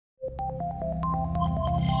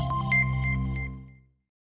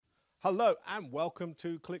Hello and welcome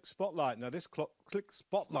to Qlik Spotlight. Now this Qlik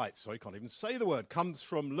Spotlight, sorry, can't even say the word, comes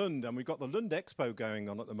from Lund, and we've got the Lund Expo going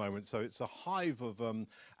on at the moment, so it's a hive of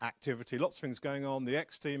activity, lots of things going on. The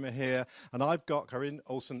X team are here, and I've got Karin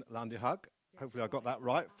Olsson Landehag. Hopefully I got that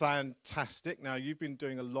right. Fantastic. Now you've been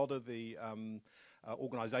doing a lot of the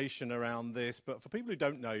organisation around this, but for people who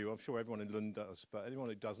don't know you, I'm sure everyone in Lund does, but anyone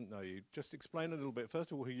who doesn't know you, just explain a little bit,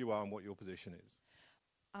 first of all, who you are and what your position is.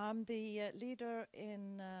 I'm the leader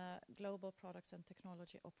in global products and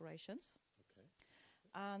technology operations. Okay.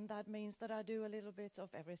 And that means that I do a little bit of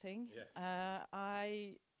everything.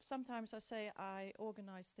 Yes. Sometimes I say I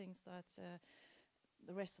organize things that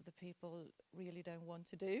the rest of the people really don't want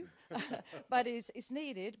to do. But it's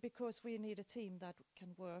needed because we need a team that can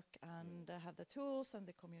work and have the tools, and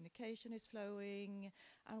the communication is flowing,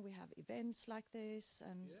 and we have events like this,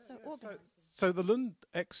 and So the Lund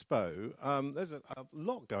Expo, there's a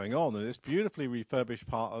lot going on, and this beautifully refurbished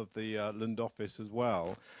part of the Lund office as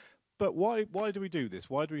well. But why do we do this?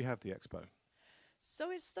 Why do we have the Expo? So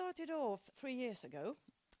it started off 3 years ago,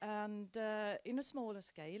 and in a smaller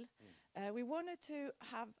scale. We wanted to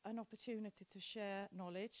have an opportunity to share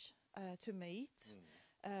knowledge, to meet,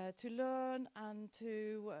 to learn, and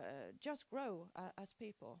to just grow as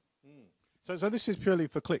people. So this is purely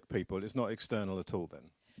for Qlik people, it's not external at all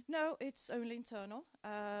then? No, it's only internal,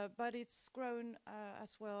 but it's grown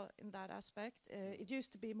as well in that aspect. It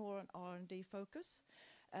used to be more an R&D focus,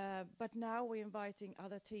 but now we're inviting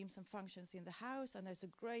other teams and functions in the house, and there's a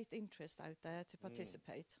great interest out there to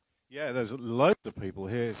participate. Yeah, there's loads of people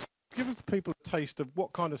here. Give us people a taste of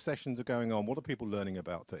what kind of sessions are going on. What are people learning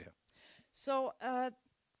about here? So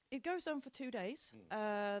it goes on for 2 days.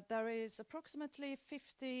 There is approximately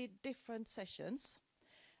 50 different sessions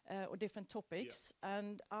or different topics. Yeah.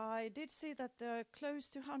 And I did see that there are close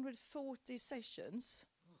to 140 sessions.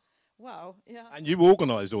 Wow, yeah. And you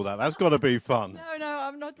organised all that. That's got to be fun. No,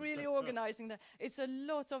 I'm not really organising that. It's a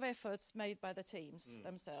lot of efforts made by the teams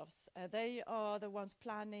themselves. They are the ones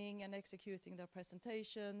planning and executing their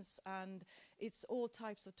presentations, and it's all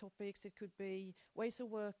types of topics. It could be ways of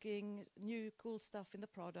working, new cool stuff in the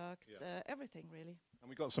product, everything really. And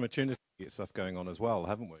we've got some opportunity stuff going on as well,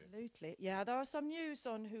 haven't we? Absolutely. Yeah, there are some news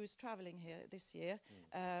on who's traveling here this year.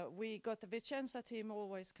 We got the Vicenza team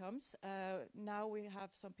always comes. Now we have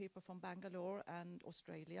some people from Bangalore and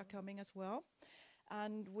Australia coming as well.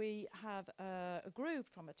 And we have a group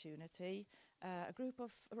from Opportunity, a group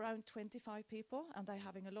of around 25 people, and they're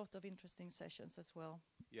having a lot of interesting sessions as well.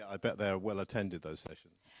 Yeah, I bet they're well attended, those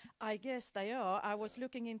sessions. I guess they are. I was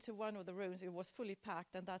looking into one of the rooms. It was fully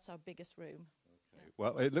packed, and that's our biggest room.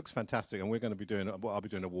 Well, it looks fantastic, and we're going to be doing. Well, I'll be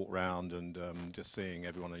doing a walk round and just seeing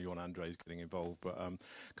everyone. You and Andre's getting involved. But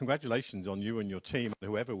congratulations on you and your team, and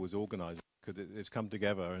whoever was organising, because it's come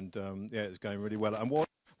together, and yeah, it's going really well. And what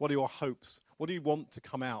are your hopes? What do you want to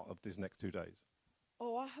come out of these next 2 days?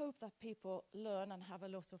 Oh, I hope that people learn and have a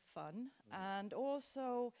lot of fun, and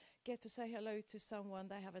also get to say hello to someone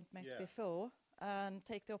they haven't met before. And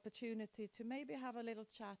take the opportunity to maybe have a little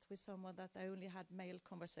chat with someone that they only had mail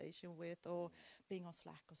conversation with, or being on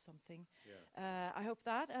Slack or something. I hope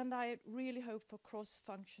that, and I really hope for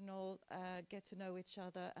cross-functional, get to know each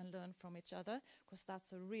other and learn from each other, because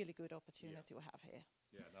that's a really good opportunity we have here.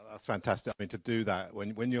 Yeah, no, that's fantastic. I mean, to do that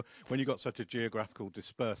when you've got such a geographical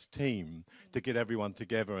dispersed team, to get everyone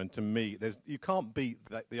together and to meet, you can't beat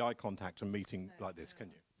the eye contact and meeting like this, can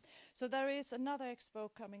you? So there is another expo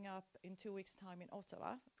coming up in 2 weeks' time in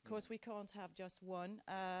Ottawa. Of course, we can't have just one.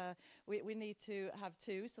 We need to have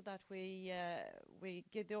two, so that we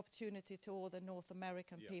give the opportunity to all the North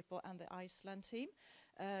American people and the Iceland team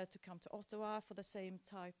to come to Ottawa for the same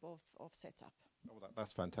type of setup. Oh, well,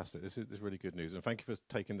 that's fantastic. This is really good news. And thank you for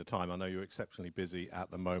taking the time. I know you're exceptionally busy at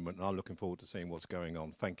the moment, and I'm looking forward to seeing what's going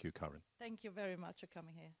on. Thank you, Karin. Thank you very much for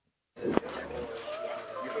coming here.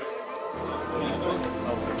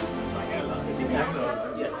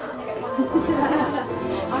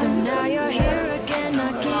 So now you're here again,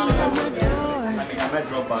 knocking at my door.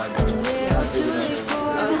 A little too late for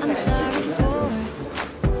it, I'm sorry for.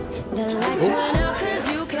 The lights went out 'cause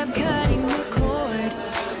you kept cutting the cord,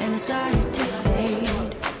 and it started to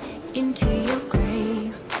fade into your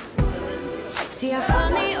grave. See, I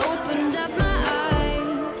finally opened up my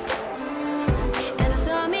eyes, and I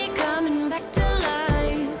saw me coming back to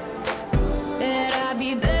life. That I'd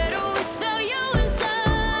be better without you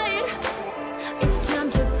inside. It's time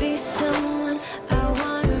to be someone I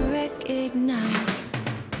want to recognize.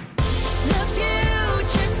 The future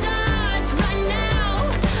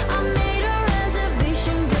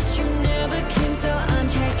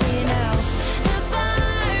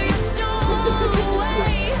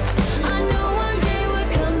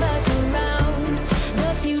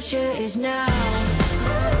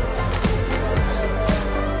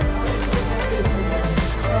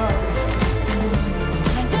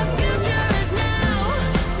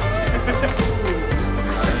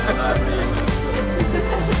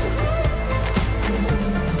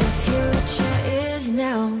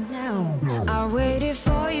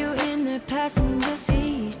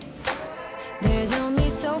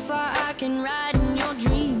back and ride in your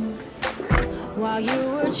dreams while you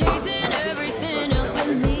were chasing everything else but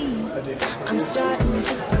me. I'm starting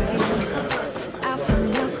to break out from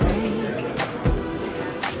your grave.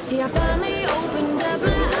 See, I finally opened up my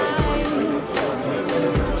eyes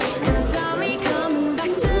and I saw me coming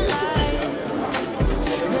back to life.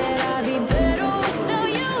 That I'd be better without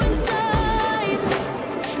you inside.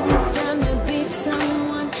 It's time to be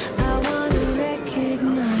someone I want to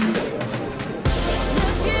recognize.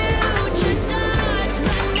 The future starts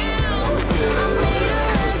right now. I made a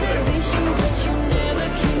reservation, but you never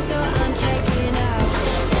came, so I'm checking out.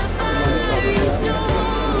 The fire you stole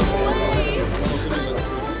away.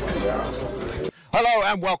 Hello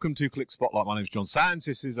and welcome to Qlik Spotlight. My name is John Sands.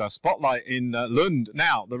 This is our Spotlight in Lund.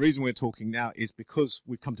 Now, the reason we're talking now is because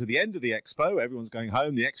we've come to the end of the expo. Everyone's going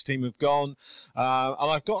home. The X-team have gone.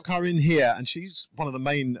 And I've got Karin here, and she's one of the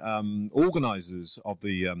main organisers of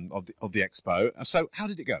the expo. So how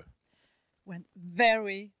did it go? Went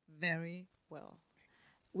very, very well.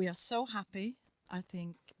 We are so happy. I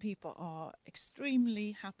think people are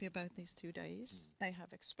extremely happy about these 2 days. They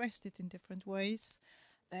have expressed it in different ways.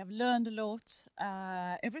 They have learned a lot.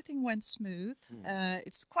 Everything went smooth.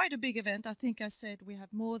 It's quite a big event. I think I said we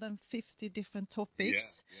have more than 50 different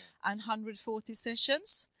topics and 140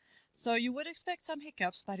 sessions. So you would expect some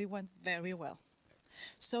hiccups, but it went very well.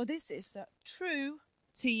 So this is a true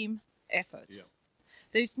team effort.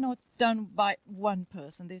 This is not done by one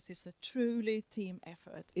person. This is a truly team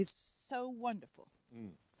effort. It's so wonderful.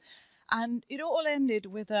 And it all ended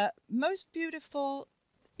with a most beautiful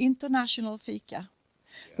international fika.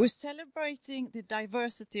 We're celebrating the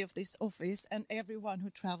diversity of this office and everyone who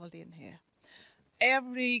traveled in here.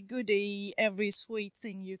 Every goodie, every sweet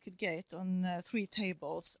thing you could get on 3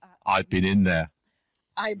 tables. I've been in there.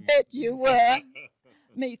 I bet you were.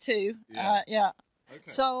 Me too. Okay.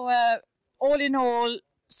 So all in all,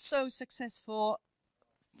 so successful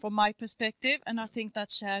from my perspective, and I think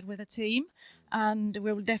that's shared with the team, and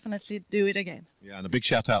we will definitely do it again. Yeah, and a big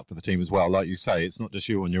shout out for the team as well. Like you say, it's not just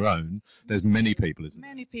you on your own. There's many people, isn't there?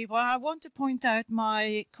 Many people. I want to point out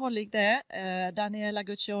my colleague there, Daniela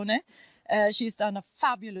Guccione. She's done a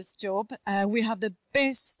fabulous job. We have the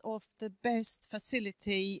best of the best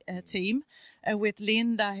facility team with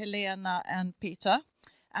Linda, Helena and Peter.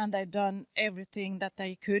 And they've done everything that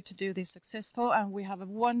they could to do this successful. And we have a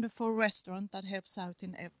wonderful restaurant that helps out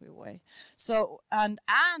in every way. So, and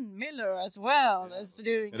Anne Miller as well is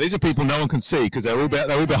doing. Yeah, these are people no one can see because they're all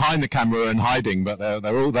behind the camera and hiding, but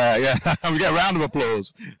they're all there. Yeah, we get a round of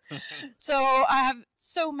applause. So I have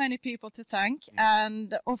so many people to thank,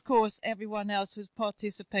 and of course everyone else who's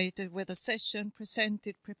participated with the session,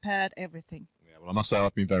 presented, prepared, everything. Well, I must say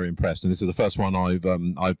I've been very impressed, and this is the first one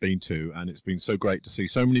I've been to, and it's been so great to see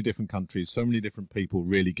so many different countries, so many different people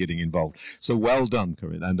really getting involved. So well done,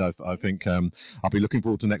 Karin, and I think I'll be looking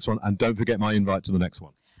forward to the next one, and don't forget my invite to the next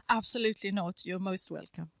one. Absolutely not. You're most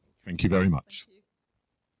welcome. Thank you very much.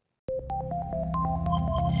 Thank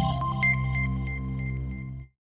you.